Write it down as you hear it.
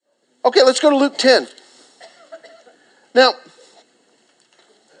Okay, let's go to Luke 10. Now,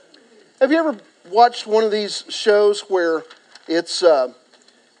 have you ever watched one of these shows where it's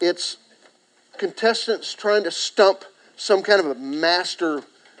contestants trying to stump some kind of a master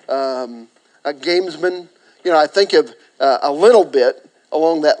a gamesman? You know, I think of a little bit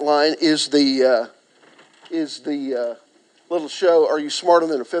along that line is the little show, Are You Smarter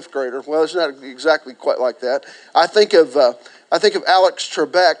Than a Fifth Grader? Well, it's not exactly quite like that. I think of Alex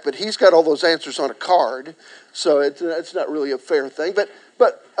Trebek, but he's got all those answers on a card, so it's not really a fair thing.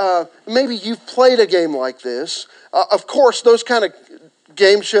 But maybe you've played a game like this. Of course, those kind of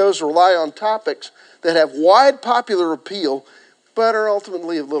game shows rely on topics that have wide popular appeal, but are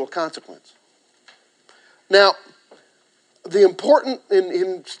ultimately of little consequence. Now, the important,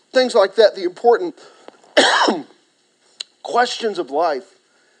 in things like that, the important questions of life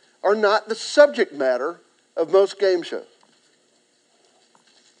are not the subject matter of most game shows.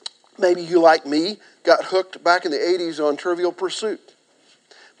 Maybe you, like me, got hooked back in the 80s on Trivial Pursuit.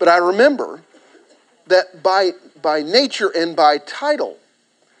 But I remember that by nature and by title,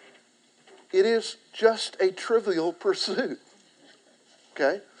 it is just a trivial pursuit.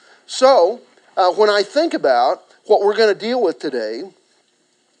 Okay? So, when I think about what we're going to deal with today,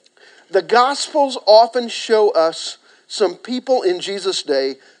 the Gospels often show us some people in Jesus'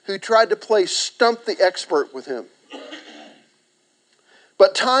 day who tried to play stump the expert with him.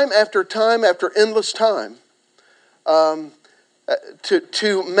 But time after endless time,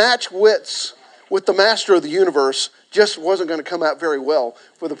 to match wits with the master of the universe just wasn't going to come out very well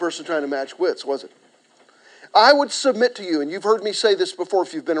for the person trying to match wits, was it? I would submit to you, and you've heard me say this before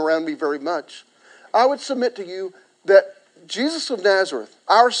if you've been around me very much, I would submit to you that Jesus of Nazareth,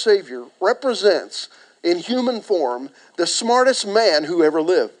 our Savior, represents in human form the smartest man who ever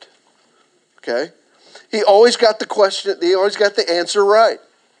lived. Okay? He always got the answer right.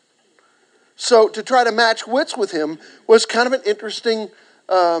 So to try to match wits with him was kind of an interesting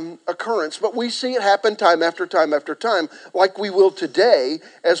occurrence, but we see it happen time after time after time, like we will today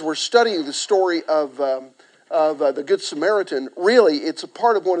as we're studying the story of the Good Samaritan. Really, it's a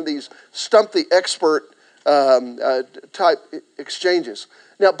part of one of these stump the expert type exchanges.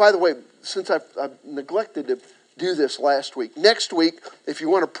 Now, by the way, since I've neglected to do this last week, next week, if you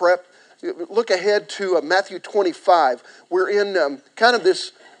want to prep, look ahead to Matthew 25. We're in kind of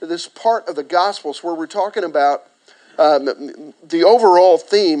this part of the Gospels where we're talking about the overall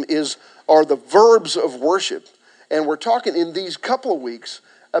theme are the verbs of worship. And we're talking in these couple of weeks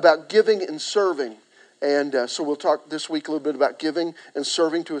about giving and serving. And so we'll talk this week a little bit about giving and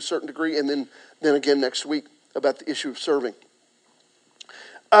serving to a certain degree, and then again next week about the issue of serving.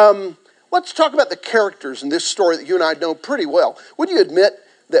 Let's talk about the characters in this story that you and I know pretty well. Would you admit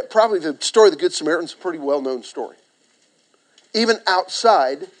that probably the story of the Good Samaritan is a pretty well-known story, even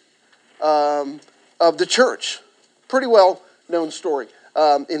outside of the church? Pretty well-known story.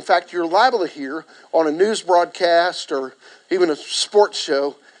 In fact, you're liable to hear on a news broadcast or even a sports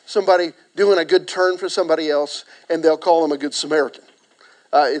show somebody doing a good turn for somebody else, and they'll call them a good Samaritan.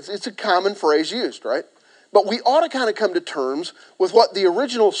 It's a common phrase used, right? But we ought to kind of come to terms with what the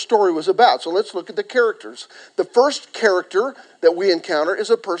original story was about. So let's look at the characters. The first character that we encounter is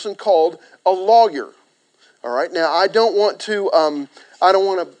a person called a lawyer. All right. Now, I don't want to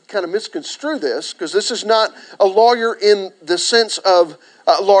kind of misconstrue this, because this is not a lawyer in the sense of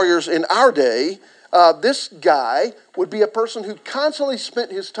lawyers in our day. This guy would be a person who constantly spent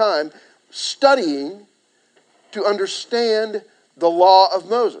his time studying to understand the law of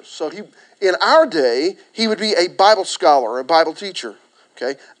Moses. So in our day, he would be a Bible scholar, a Bible teacher.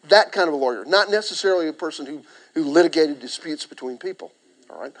 Okay, that kind of a lawyer, not necessarily a person who litigated disputes between people.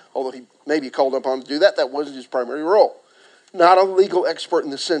 All right, although he may be called upon to do that, that wasn't his primary role. Not a legal expert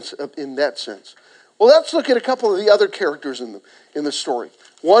in that sense. Well, let's look at a couple of the other characters in the story.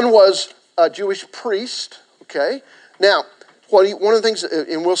 One was a Jewish priest. Okay, now one of the things,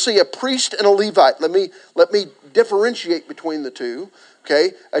 and we'll see a priest and a Levite. Let me differentiate between the two.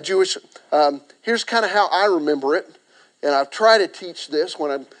 Okay, a Jewish. Here's kind of how I remember it, and I've tried to teach this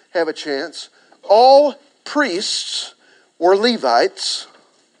when I have a chance. All priests were Levites,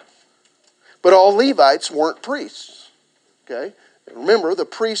 but all Levites weren't priests. Okay, and remember, the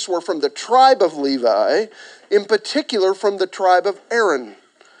priests were from the tribe of Levi, in particular from the tribe of Aaron.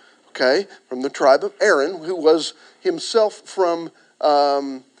 Okay, from the tribe of Aaron, who was himself from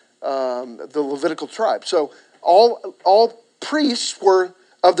the Levitical tribe. So all priests were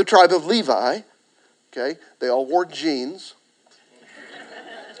of the tribe of Levi. Okay, they all wore jeans.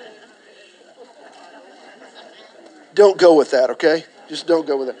 Don't go with that, okay? Just don't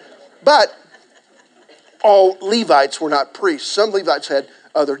go with it. But all Levites were not priests. Some Levites had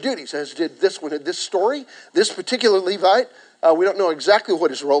other duties, as did this one in this story. This particular Levite, we don't know exactly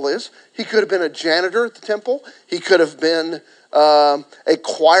what his role is. He could have been a janitor at the temple. He could have been a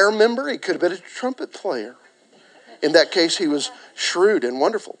choir member. He could have been a trumpet player. In that case, he was shrewd and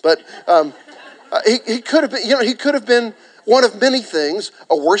wonderful. But he could have been, he could have been one of many things,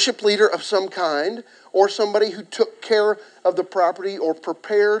 a worship leader of some kind, or somebody who took care of the property or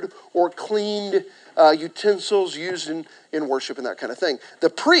prepared or cleaned utensils used in worship and that kind of thing. The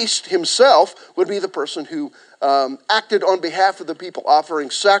priest himself would be the person who acted on behalf of the people,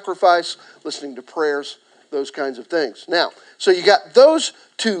 offering sacrifice, listening to prayers, those kinds of things. Now, so you got those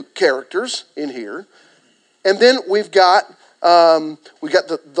two characters in here. And then we've got the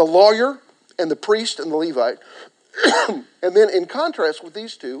lawyer and the priest and the Levite. And then in contrast with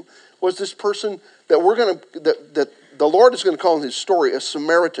these two was this person that that the Lord is going to call in his story a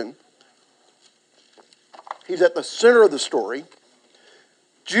Samaritan. He's at the center of the story.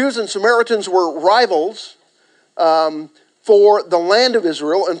 Jews and Samaritans were rivals for the land of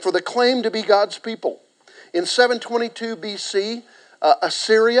Israel and for the claim to be God's people. In 722 BC,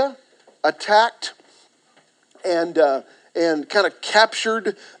 Assyria attacked and kind of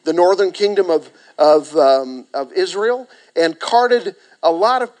captured the northern kingdom of Israel and carted a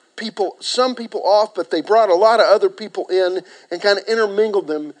lot of people, some people off, but they brought a lot of other people in and kind of intermingled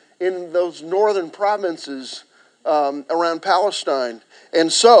them in those northern provinces around Palestine.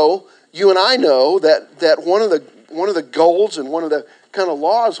 And so you and I know that one of the goals and one of the kind of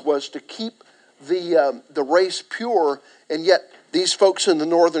laws was to keep the race pure, and yet these folks in the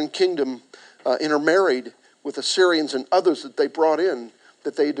northern kingdom intermarried with Assyrians and others that they brought in,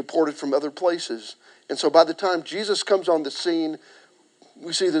 that they deported from other places. And so by the time Jesus comes on the scene,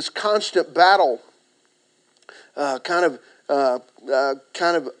 we see this constant battle, kind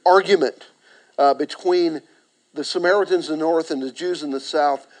of argument between the Samaritans in the north and the Jews in the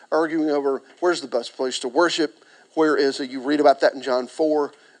south, arguing over where's the best place to worship, where is it? You read about that in John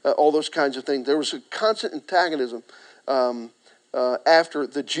 4, all those kinds of things. There was a constant antagonism after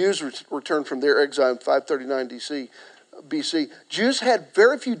the Jews returned from their exile in 539 BC. Jews had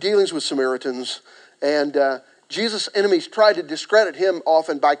very few dealings with Samaritans, and Jesus' enemies tried to discredit him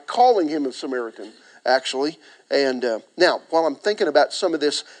often by calling him a Samaritan, actually. And now, while I'm thinking about some of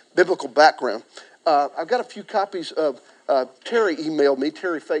this biblical background, I've got a few copies of Terry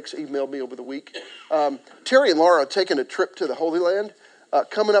Fakes emailed me over the week. Terry and Laura are taking a trip to the Holy Land,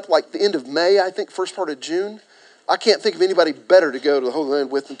 coming up like the end of May, I think, first part of June. I can't think of anybody better to go to the Holy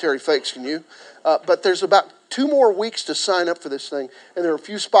Land with than Terry Fakes, can you? But there's about 2 more weeks to sign up for this thing, and there are a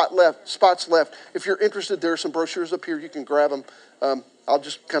few spots left. If you're interested, there are some brochures up here. You can grab them. I'll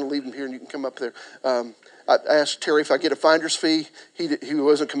just kind of leave them here, and you can come up there. I asked Terry if I get a finder's fee. He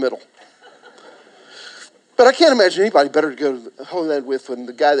wasn't committal. But I can't imagine anybody better to go to the Holy Land with than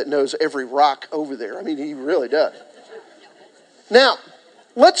the guy that knows every rock over there. I mean, he really does. Now,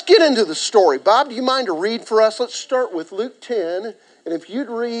 let's get into the story. Bob, do you mind to read for us? Let's start with Luke 10. And if you'd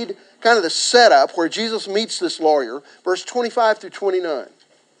read kind of the setup where Jesus meets this lawyer, verse 25 through 29.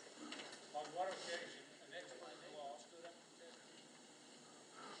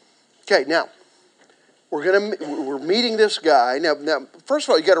 Okay, now, we're meeting this guy. Now, first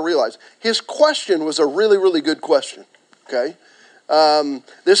of all, you got to realize, his question was a really, really good question. Okay?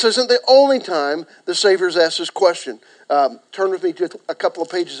 This isn't the only time the Savior's asked this question. Turn with me just a couple of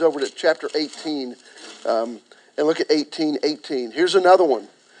pages over to chapter 18 and look at 18:18. Here's another one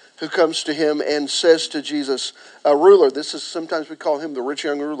who comes to him and says to Jesus, a ruler, this is sometimes we call him the rich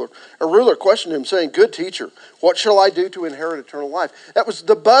young ruler. A ruler questioned him saying, "Good teacher, what shall I do to inherit eternal life?" That was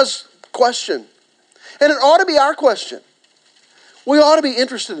the buzz question. And it ought to be our question. We ought to be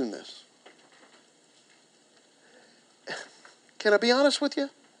interested in this. Can I be honest with you?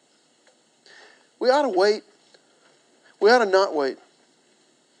 We ought to wait. We ought to not wait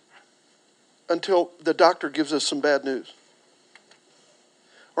until the doctor gives us some bad news,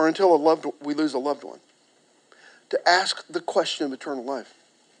 or until we lose a loved one, to ask the question of eternal life.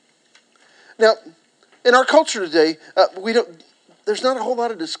 Now, in our culture today, there's not a whole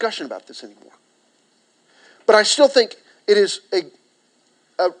lot of discussion about this anymore. But I still think it is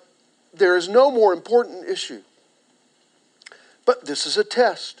there is no more important issue. But this is a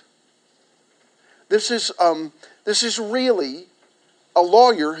test. This is really a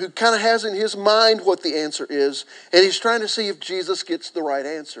lawyer who kind of has in his mind what the answer is, and he's trying to see if Jesus gets the right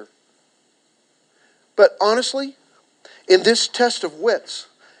answer. But honestly, in this test of wits,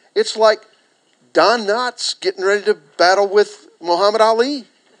 it's like Don Knotts getting ready to battle with Muhammad Ali.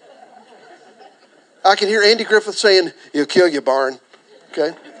 I can hear Andy Griffith saying, "He'll kill you, Barn."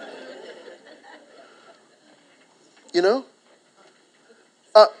 Okay? You know?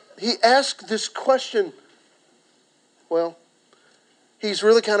 he asked this question. Well, he's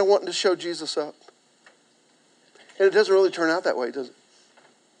really kind of wanting to show Jesus up. And it doesn't really turn out that way, does it?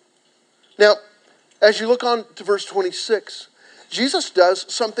 Now, as you look on to verse 26, Jesus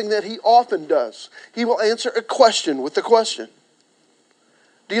does something that he often does. He will answer a question with a question.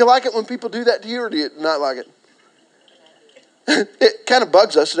 Do you like it when people do that to you, or do you not like it? It kind of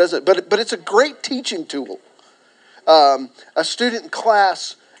bugs us, doesn't it? But it's a great teaching tool. A student in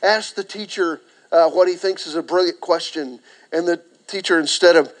class asked the teacher what he thinks is a brilliant question, and the teacher,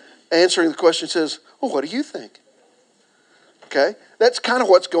 instead of answering the question, says, "Well, what do you think?" Okay? That's kind of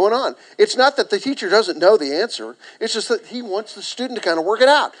what's going on. It's not that the teacher doesn't know the answer. It's just that he wants the student to kind of work it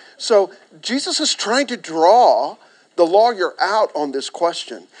out. So Jesus is trying to draw the lawyer out on this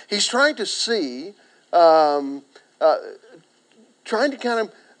question. He's trying to see, trying to kind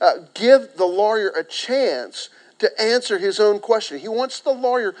of give the lawyer a chance to answer his own question. He wants the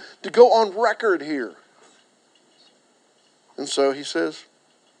lawyer to go on record here. And so he says,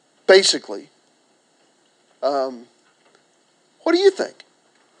 basically, what do you think?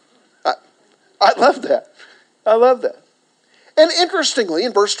 I love that. I love that. And interestingly,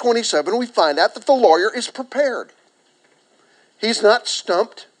 in verse 27, we find out that the lawyer is prepared. He's not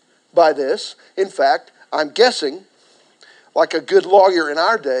stumped by this. In fact, I'm guessing, like a good lawyer in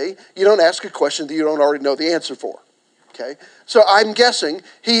our day, you don't ask a question that you don't already know the answer for. Okay? So I'm guessing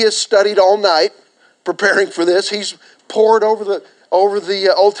he has studied all night preparing for this. He's pored over the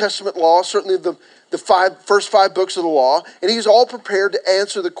Old Testament law, certainly the first five books of the law, and he's all prepared to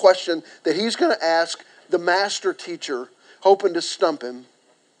answer the question that he's going to ask the master teacher, hoping to stump him.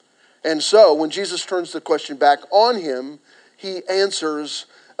 And so when Jesus turns the question back on him, he answers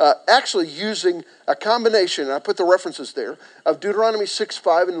actually using a combination, and I put the references there, of Deuteronomy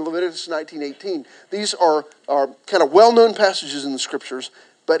 6:5 and Leviticus 19:18. These are kind of well-known passages in the Scriptures,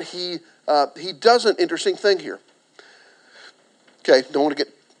 but he does an interesting thing here. Okay, don't want to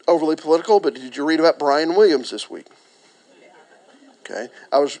get overly political, but did you read about Brian Williams this week? Okay,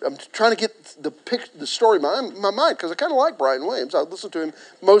 I'm trying to get the story in my mind because I kind of like Brian Williams. I listen to him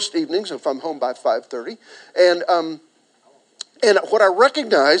most evenings if I'm home by 5:30, and what I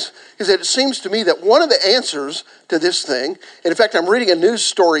recognize is that it seems to me that one of the answers to this thing, and in fact, I'm reading a news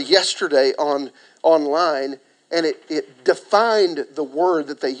story yesterday online, and it defined the word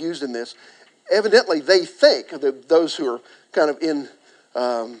that they used in this. Evidently, they think, those who are kind of in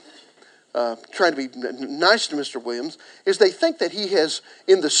trying to be nice to Mr. Williams, is they think that he has,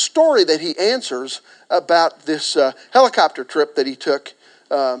 in the story that he answers about this helicopter trip that he took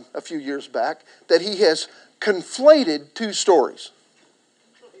a few years back, that he has conflated two stories.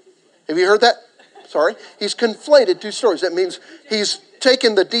 Have you heard that? Sorry. He's conflated two stories. That means he's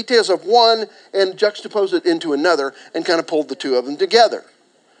taken the details of one and juxtaposed it into another and kind of pulled the two of them together.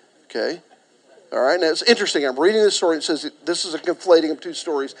 Okay? All right, now it's interesting. I'm reading this story. It says this is a conflating of two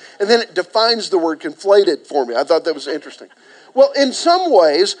stories. And then it defines the word conflated for me. I thought that was interesting. Well, in some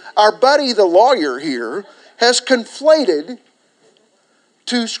ways, our buddy, the lawyer here, has conflated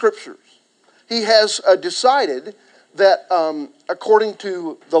two scriptures. He has decided that according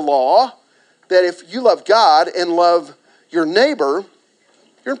to the law, that if you love God and love your neighbor,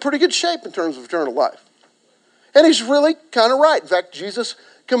 you're in pretty good shape in terms of eternal life. And he's really kind of right. In fact, Jesus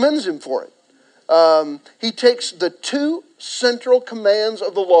commends him for it. He takes the two central commands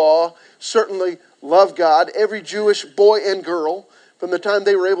of the law, certainly love God. Every Jewish boy and girl, from the time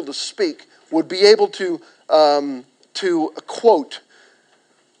they were able to speak, would be able to quote,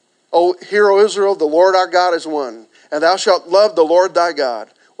 "O hear, O Israel, the Lord our God is one, and thou shalt love the Lord thy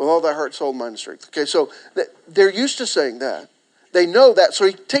God with all thy heart, soul, mind, and strength." Okay, so they're used to saying that. They know that, so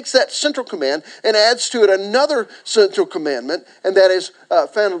he takes that central command and adds to it another central commandment, and that is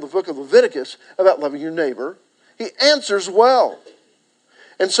found in the book of Leviticus about loving your neighbor. He answers well.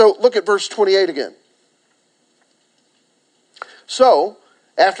 And so look at verse 28 again. So,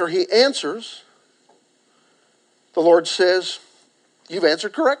 after he answers, the Lord says, "You've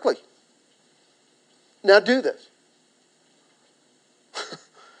answered correctly. Now do this."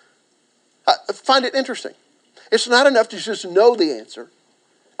 I find it interesting. It's not enough to just know the answer.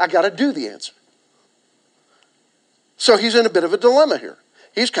 I got to do the answer. So he's in a bit of a dilemma here.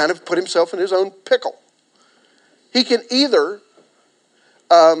 He's kind of put himself in his own pickle. He can either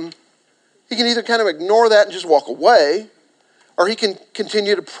kind of ignore that and just walk away, or he can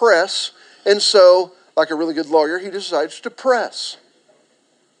continue to press. And so, like a really good lawyer, he decides to press.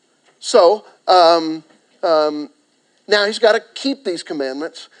 So now he's got to keep these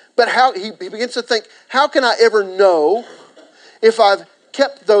commandments. But how he begins to think, how can I ever know if I've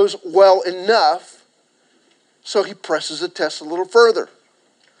kept those well enough? So he presses the test a little further.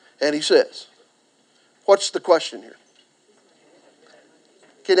 And he says, what's the question here?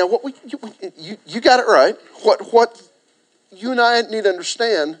 Okay, now you got it right. What you and I need to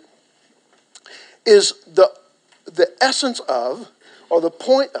understand is the essence of, or the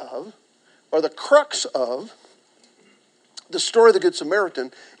point of, or the crux of the story of the Good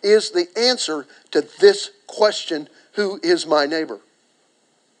Samaritan is the answer to this question, who is my neighbor?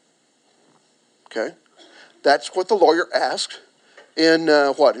 Okay, that's what the lawyer asked in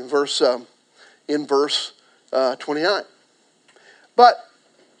verse 29. But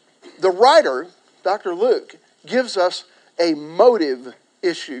the writer, Dr. Luke, gives us a motive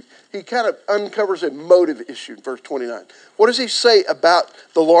issue. He kind of uncovers a motive issue in verse 29. What does he say about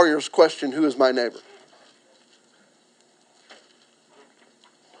the lawyer's question, who is my neighbor?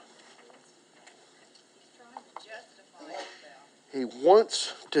 He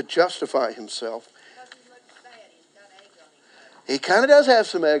wants to justify himself. He kind of does have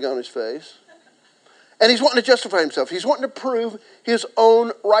some egg on his face. And he's wanting to justify himself. He's wanting to prove his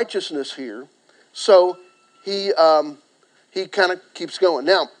own righteousness here. So he kind of keeps going.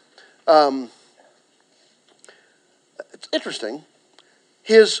 Now, it's interesting.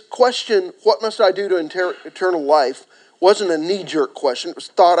 His question, what must I do to enter eternal life, wasn't a knee-jerk question. It was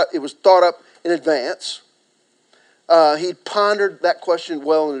thought up in advance. He pondered that question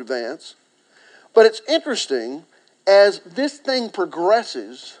well in advance. But it's interesting, as this thing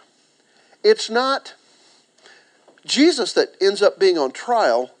progresses, it's not Jesus that ends up being on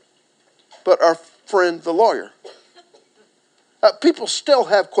trial, but our friend the lawyer. People still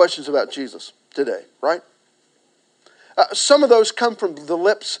have questions about Jesus today, right? Some of those come from the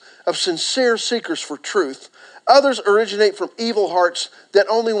lips of sincere seekers for truth. Others originate from evil hearts that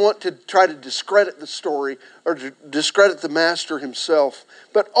only want to try to discredit the story or to discredit the master himself.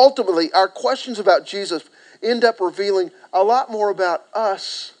 But ultimately, our questions about Jesus end up revealing a lot more about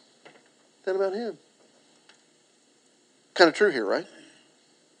us than about him. Kind of true here, right?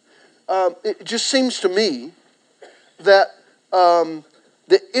 It just seems to me that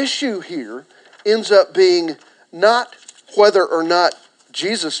the issue here ends up being not whether or not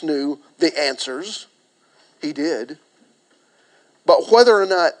Jesus knew the answers. He did. But whether or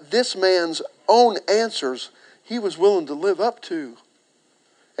not this man's own answers he was willing to live up to.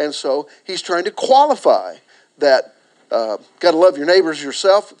 And so he's trying to qualify that. Got to love your neighbors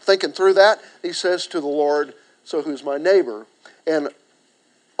yourself. Thinking through that, he says to the Lord, so who's my neighbor? And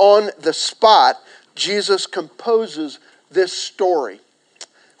on the spot, Jesus composes this story.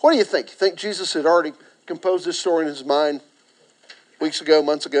 What do you think? You think Jesus had already composed this story in his mind weeks ago,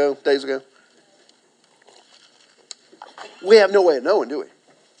 months ago, days ago? We have no way of knowing, do we?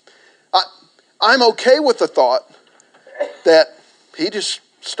 I'm okay with the thought that he just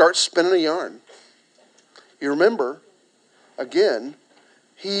starts spinning a yarn. You remember, again,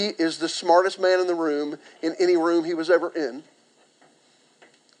 he is the smartest man in the room, in any room he was ever in.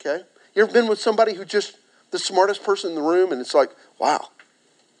 Okay? You ever been with somebody who just the smartest person in the room and it's like, wow.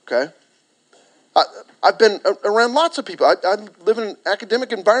 Okay? I've been around lots of people. I live in an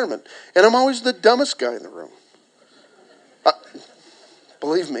academic environment and I'm always the dumbest guy in the room.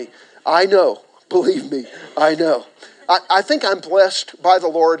 Believe me, I know. Believe me, I know. I think I'm blessed by the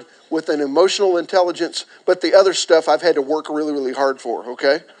Lord with an emotional intelligence, but the other stuff I've had to work really, really hard for,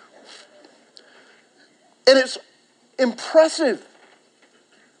 okay? And it's impressive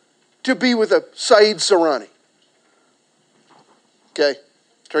to be with a Saeed Sarani. Okay?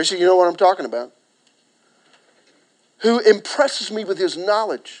 Tracy, you know what I'm talking about. Who impresses me with his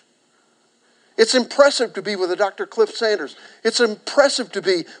knowledge. It's impressive to be with a Dr. Cliff Sanders. It's impressive to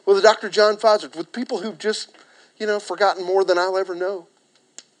be with a Dr. John Fozzard, with people who've just, forgotten more than I'll ever know.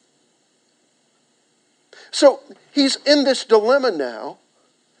 So he's in this dilemma now,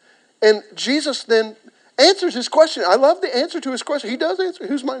 and Jesus then answers his question. I love the answer to his question. He does answer,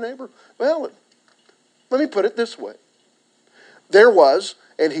 who's my neighbor? Well, let me put it this way. There was,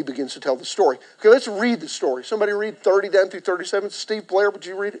 and he begins to tell the story. Okay, let's read the story. Somebody read 30 down through 37. Steve Blair, would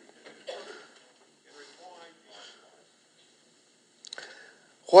you read it?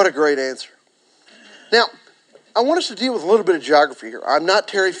 What a great answer. Now, I want us to deal with a little bit of geography here. I'm not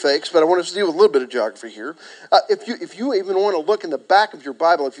Terry Fakes, but I want us to deal with a little bit of geography here. If you even want to look in the back of your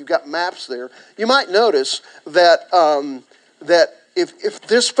Bible, if you've got maps there, you might notice that if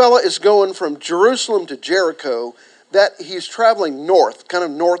this fella is going from Jerusalem to Jericho, that he's traveling north, kind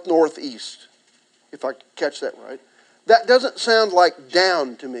of northeast, if I catch that right. That doesn't sound like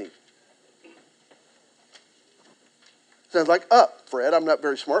down to me. Sounds like up, Fred. I'm not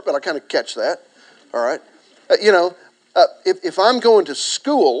very smart, but I kind of catch that. All right. If I'm going to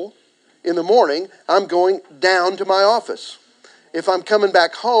school in the morning, I'm going down to my office. If I'm coming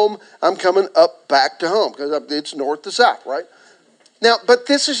back home, I'm coming up back to home because it's north to south, right? Now, but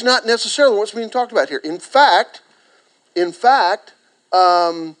this is not necessarily what's being talked about here. In fact,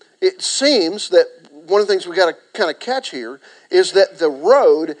 it seems that one of the things we got to kind of catch here is that the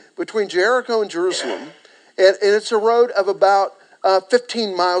road between Jericho and Jerusalem, and it's a road of about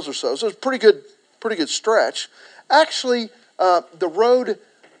 15 miles or so. So it's a pretty good stretch. Actually, the road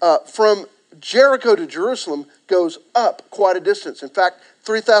from Jericho to Jerusalem goes up quite a distance. In fact,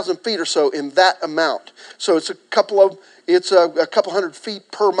 3,000 feet or so in that amount. So it's a couple hundred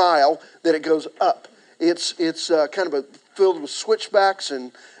feet per mile that it goes up. It's kind of filled with switchbacks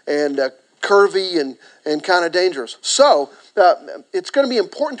and curvy and kind of dangerous. So it's going to be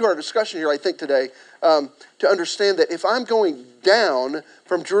important to our discussion here, I think, today, to understand that if I'm going down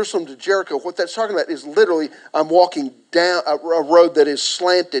from Jerusalem to Jericho, what that's talking about is literally I'm walking down a road that is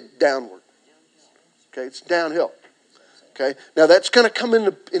slanted downward. Okay, it's downhill. Okay, now that's going to come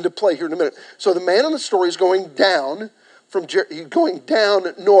into play here in a minute. So the man in the story is going down going down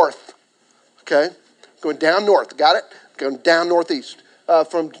north. Okay, going down north. Got it? Going down northeast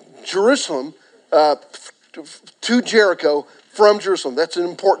from Jerusalem to Jericho from Jerusalem. That's an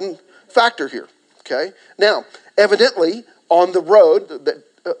important factor here. Okay, now evidently on the road that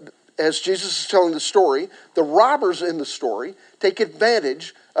as Jesus is telling the story, the robbers in the story take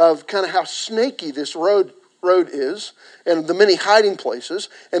advantage of kind of how snaky this road is and the many hiding places,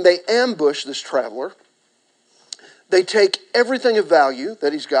 and they ambush this traveler. They take everything of value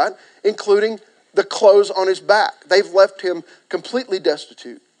that he's got, including the clothes on his back. They've left him completely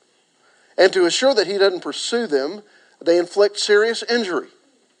destitute. And to assure that he doesn't pursue them, they inflict serious injury.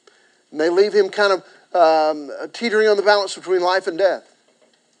 And they leave him kind of teetering on the balance between life and death.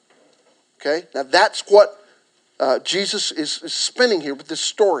 Okay, now that's what Jesus is spinning here with this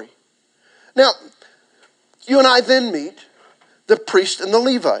story. Now, you and I then meet the priest and the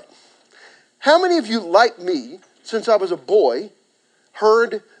Levite. How many of you, like me, since I was a boy,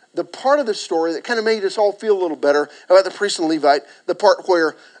 heard the part of the story that kind of made us all feel a little better about the priest and Levite, the part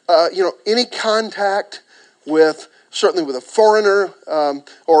where, any contact with, certainly with a foreigner,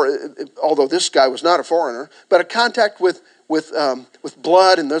 although this guy was not a foreigner, but a contact with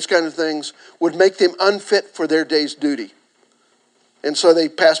blood and those kind of things would make them unfit for their day's duty. And so they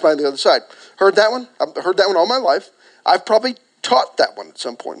passed by on the other side. Heard that one? I've heard that one all my life. I've probably taught that one at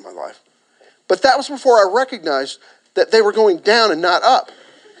some point in my life. But that was before I recognized that they were going down and not up.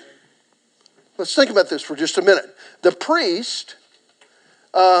 Let's think about this for just a minute. The priest,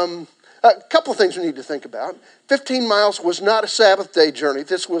 a couple of things we need to think about. 15 miles was not a Sabbath day journey.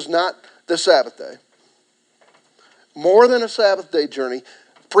 This was not the Sabbath day. More than a Sabbath day journey.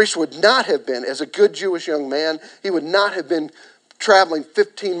 The priest would not have been, as a good Jewish young man, he would not have been traveling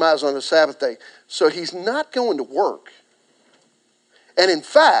 15 miles on a Sabbath day. So he's not going to work. And in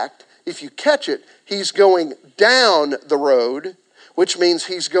fact, if you catch it, he's going down the road, which means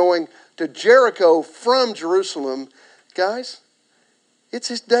he's going to Jericho from Jerusalem. Guys, it's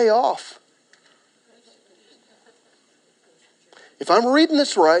his day off. If I'm reading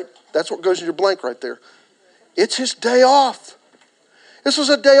this right, that's what goes in your blank right there. It's his day off. This was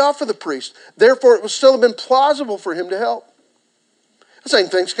a day off for the priest. Therefore, it would still have been plausible for him to help. The same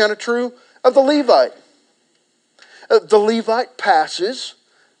thing's kind of true of the Levite. The Levite passes,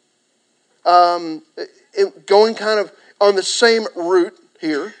 going kind of on the same route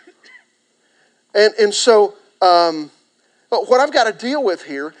here. And so what I've got to deal with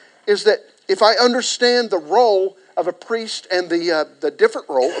here is that if I understand the role of a priest and the different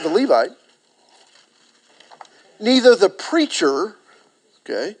role of the Levite, neither the preacher,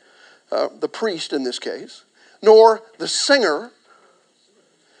 the priest in this case, nor the singer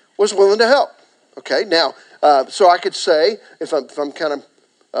was willing to help. Okay, now, so I could say, if I'm kind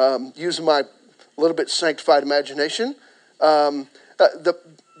of using my little bit sanctified imagination, the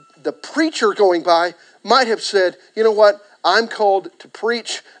preacher going by might have said, you know what, I'm called to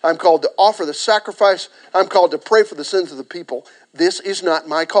preach, I'm called to offer the sacrifice, I'm called to pray for the sins of the people. This is not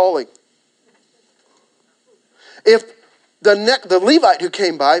my calling. If the Levite who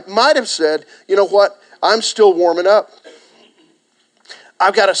came by might have said, you know what, I'm still warming up.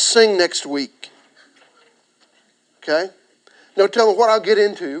 I've got to sing next week. Okay? No telling what I'll get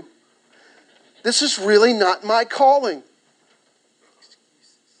into. This is really not my calling.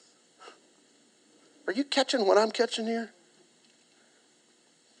 Are you catching what I'm catching here?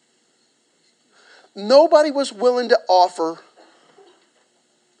 Nobody was willing to offer,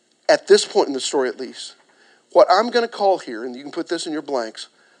 at this point in the story at least, what I'm going to call here, and you can put this in your blanks,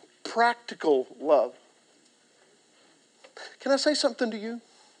 practical love. Can I say something to you?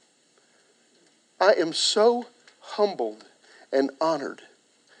 I am so humbled and honored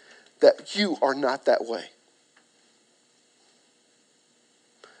that you are not that way.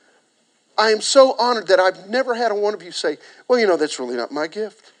 I am so honored that I've never had one of you say, well, that's really not my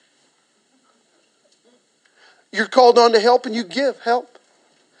gift. You're called on to help and you give help.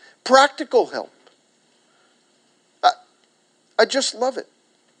 Practical help. I just love it.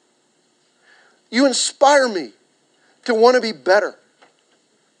 You inspire me to want to be better.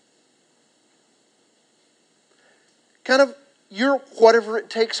 Kind of, you're whatever it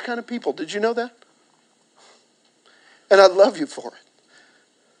takes kind of people. Did you know that? And I love you for it.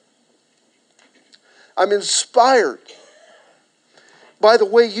 I'm inspired by the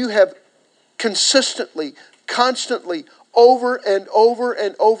way you have consistently, constantly, over and over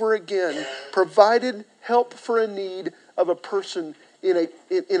and over again provided help for a need of a person in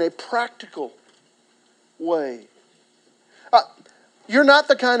a practical way. You're not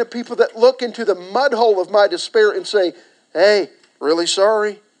the kind of people that look into the mud hole of my despair and say, hey, really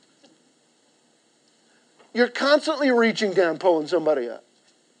sorry. You're constantly reaching down, pulling somebody up.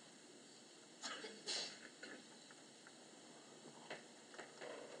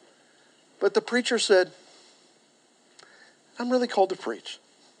 But the preacher said, I'm really called to preach.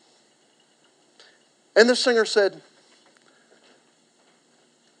 And the singer said,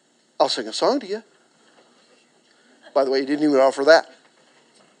 I'll sing a song to you. By the way, he didn't even offer that.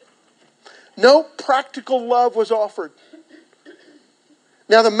 No practical love was offered.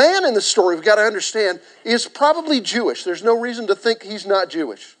 Now, the man in the story, we've got to understand, is probably Jewish. There's no reason to think he's not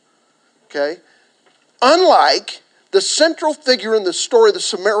Jewish. Okay? Unlike the central figure in the story, the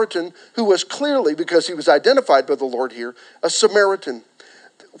Samaritan, who was clearly, because he was identified by the Lord here, a Samaritan.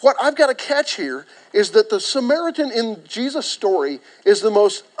 What I've got to catch here is that the Samaritan in Jesus' story is the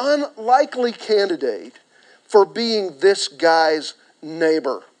most unlikely candidate for being this guy's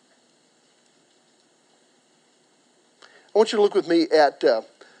neighbor. I want you to look with me at,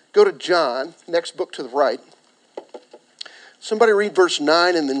 go to John, next book to the right. Somebody read verse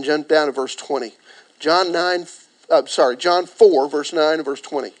 9 and then jump down to verse 20. John 4, verse 9 and verse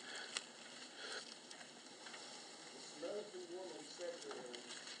 20.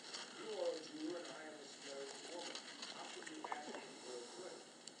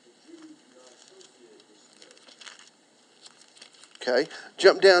 Okay,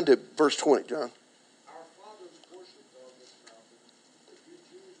 jump down to verse 20, John. Our fathers worshipped on this mountain, but you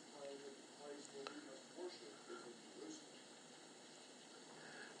Jews claim that the place where we must worship is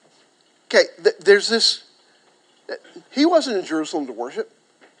in Jerusalem. Okay, there's this. He wasn't in Jerusalem to worship.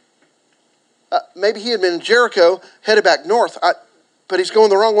 Maybe he had been in Jericho, headed back north, but he's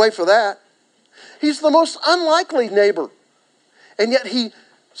going the wrong way for that. He's the most unlikely neighbor, and yet he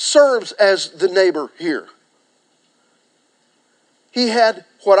serves as the neighbor here. He had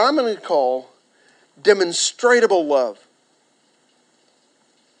what I'm going to call demonstrable love.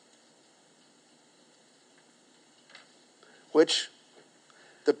 Which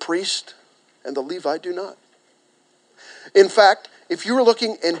the priest and the Levite do not. In fact, if you were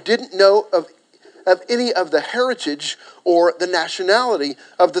looking and didn't know of any of the heritage or the nationality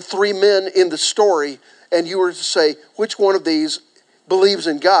of the three men in the story, and you were to say which one of these believes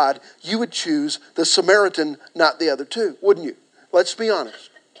in God, you would choose the Samaritan, not the other two, wouldn't you? Let's be honest.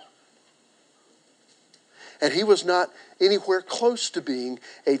 And he was not anywhere close to being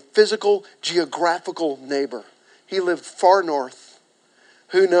a physical, geographical neighbor. He lived far north.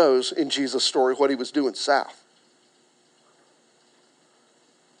 Who knows in Jesus' story what he was doing south?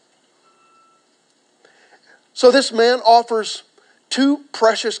 So this man offers two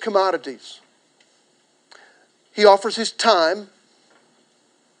precious commodities. He offers his time.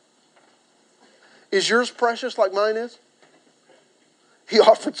 Is yours precious like mine is? He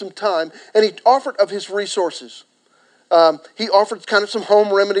offered some time, and he offered of his resources. He offered kind of some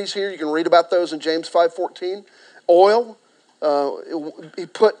home remedies here. You can read about those in James 5:14. Oil. He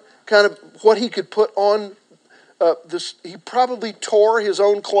put kind of what he could put on this. He probably tore his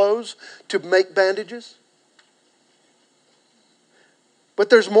own clothes to make bandages. But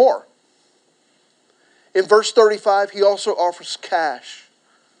there's more. In verse 35, he also offers cash.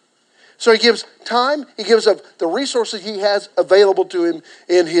 So he gives time, he gives of the resources he has available to him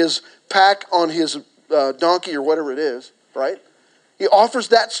in his pack on his donkey or whatever it is, right? He offers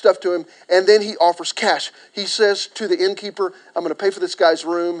that stuff to him, and then he offers cash. He says to the innkeeper, I'm going to pay for this guy's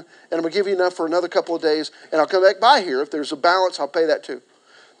room, and I'm going to give you enough for another couple of days, and I'll come back by here. If there's a balance, I'll pay that too.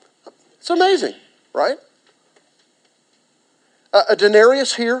 It's amazing, right? A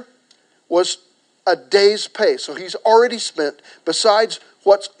denarius here was a day's pay. So he's already spent, besides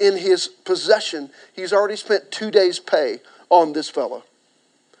what's in his possession, he's already spent 2 days' pay on this fellow.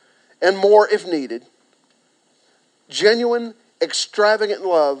 And more if needed. genuine, extravagant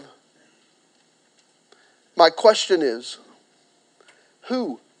love, my question is,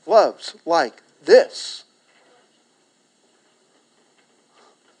 who loves like this?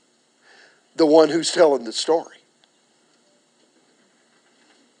 The one who's telling the story.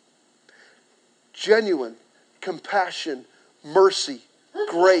 Genuine compassion, mercy,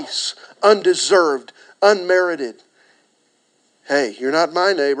 grace, undeserved, unmerited. Hey, you're not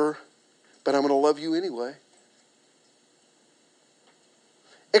my neighbor, but I'm going to love you anyway.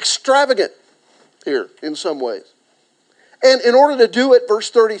 Extravagant here in some ways. And in order to do it, verse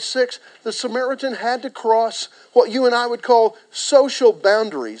 36, the Samaritan had to cross what you and I would call social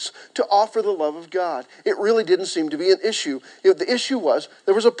boundaries to offer the love of God. It really didn't seem to be an issue. The issue was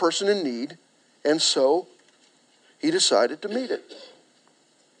there was a person in need, and so he decided to meet it.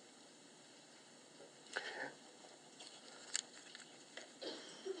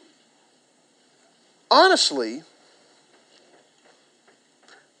 Honestly,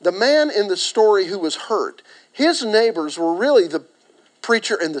 the man in the story who was hurt, his neighbors were really the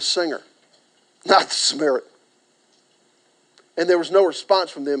preacher and the singer, not the Samaritan. And there was no response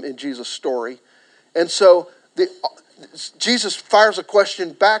from them in Jesus' story. And so Jesus fires a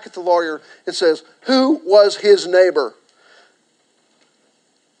question back at the lawyer and says, who was his neighbor?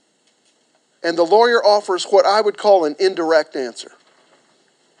 And the lawyer offers what I would call an indirect answer.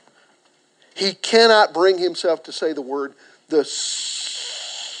 He cannot bring himself to say the word, the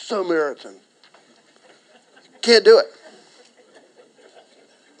Samaritan. Can't do it.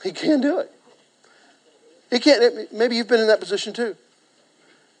 He can't do it. He can't. Maybe you've been in that position too.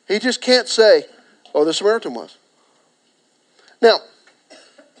 He just can't say, oh, the Samaritan was. Now,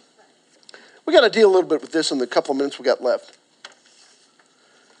 we got to deal a little bit with this in the couple of minutes we got left.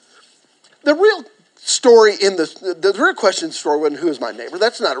 The real story in the real question in the story wasn't who is my neighbor.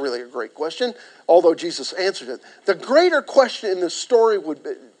 That's not really a great question, although Jesus answered it. The greater question in the story would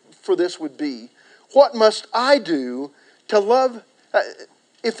be, what must I do to love?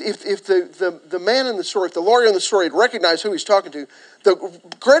 If the man in the story, if the lawyer in the story had recognized who he's talking to, the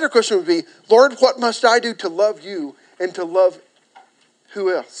greater question would be, Lord, what must I do to love you and to love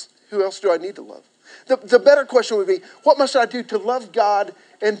who else? Who else do I need to love? The better question would be, what must I do to love God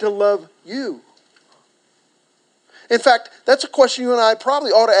and to love you? In fact, that's a question you and I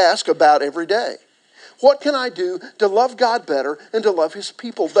probably ought to ask about every day. What can I do to love God better and to love His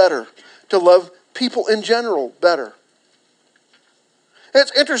people better? To love people in general better? And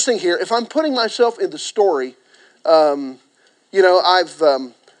it's interesting here. If I'm putting myself in the story, my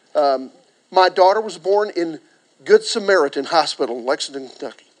daughter was born in Good Samaritan Hospital in Lexington,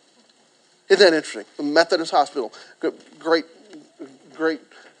 Kentucky. Isn't that interesting? The Methodist Hospital, great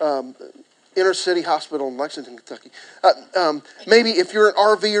inner city hospital in Lexington, Kentucky. Maybe if you're an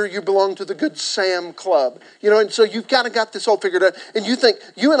RVer, you belong to the Good Sam Club. And so you've kind of got this all figured out. And you think,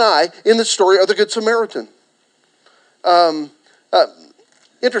 you and I, in this story, are the Good Samaritan.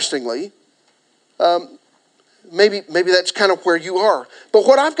 Interestingly, maybe that's kind of where you are. But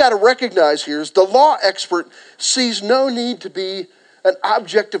what I've got to recognize here is the law expert sees no need to be an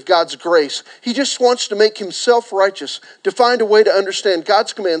object of God's grace. He just wants to make himself righteous, to find a way to understand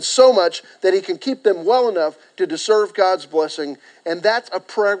God's commands so much that he can keep them well enough to deserve God's blessing. And that's a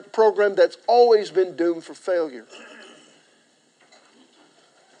program that's always been doomed for failure.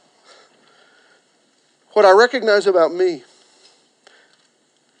 What I recognize about me,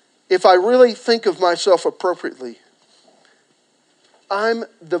 if I really think of myself appropriately, I'm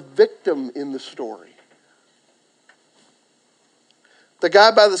the victim in the story. The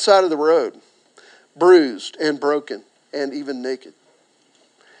guy by the side of the road, bruised and broken and even naked.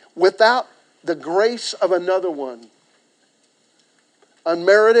 Without the grace of another one,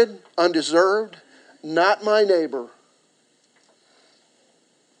 unmerited, undeserved, not my neighbor,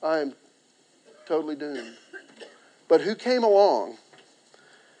 I am totally doomed. But who came along?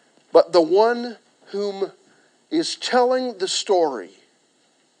 But the one whom is telling the story.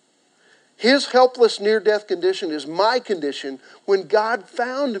 His helpless near-death condition is my condition when God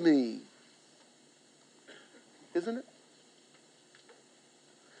found me. Isn't it?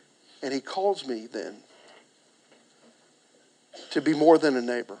 And He calls me then to be more than a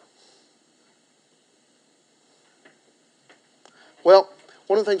neighbor. Well,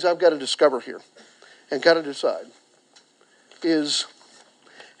 one of the things I've got to discover here and got to decide is,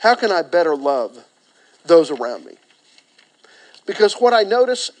 how can I better love those around me? Because what I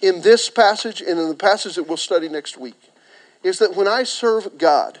notice in this passage and in the passage that we'll study next week is that when I serve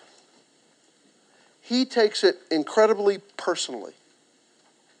God, He takes it incredibly personally.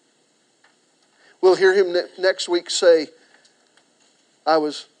 We'll hear Him next week say, I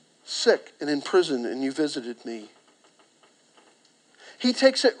was sick and in prison and you visited me. He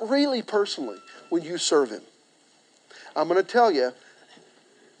takes it really personally when you serve Him. I'm going to tell you,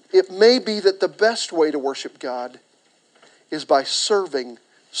 it may be that the best way to worship God is by serving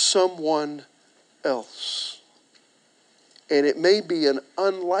someone else. And it may be an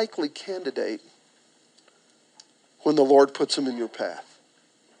unlikely candidate when the Lord puts them in your path.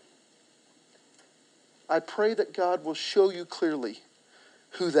 I pray that God will show you clearly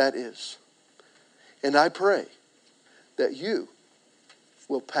who that is. And I pray that you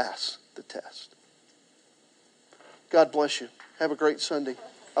will pass the test. God bless you. Have a great Sunday.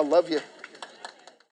 I love you.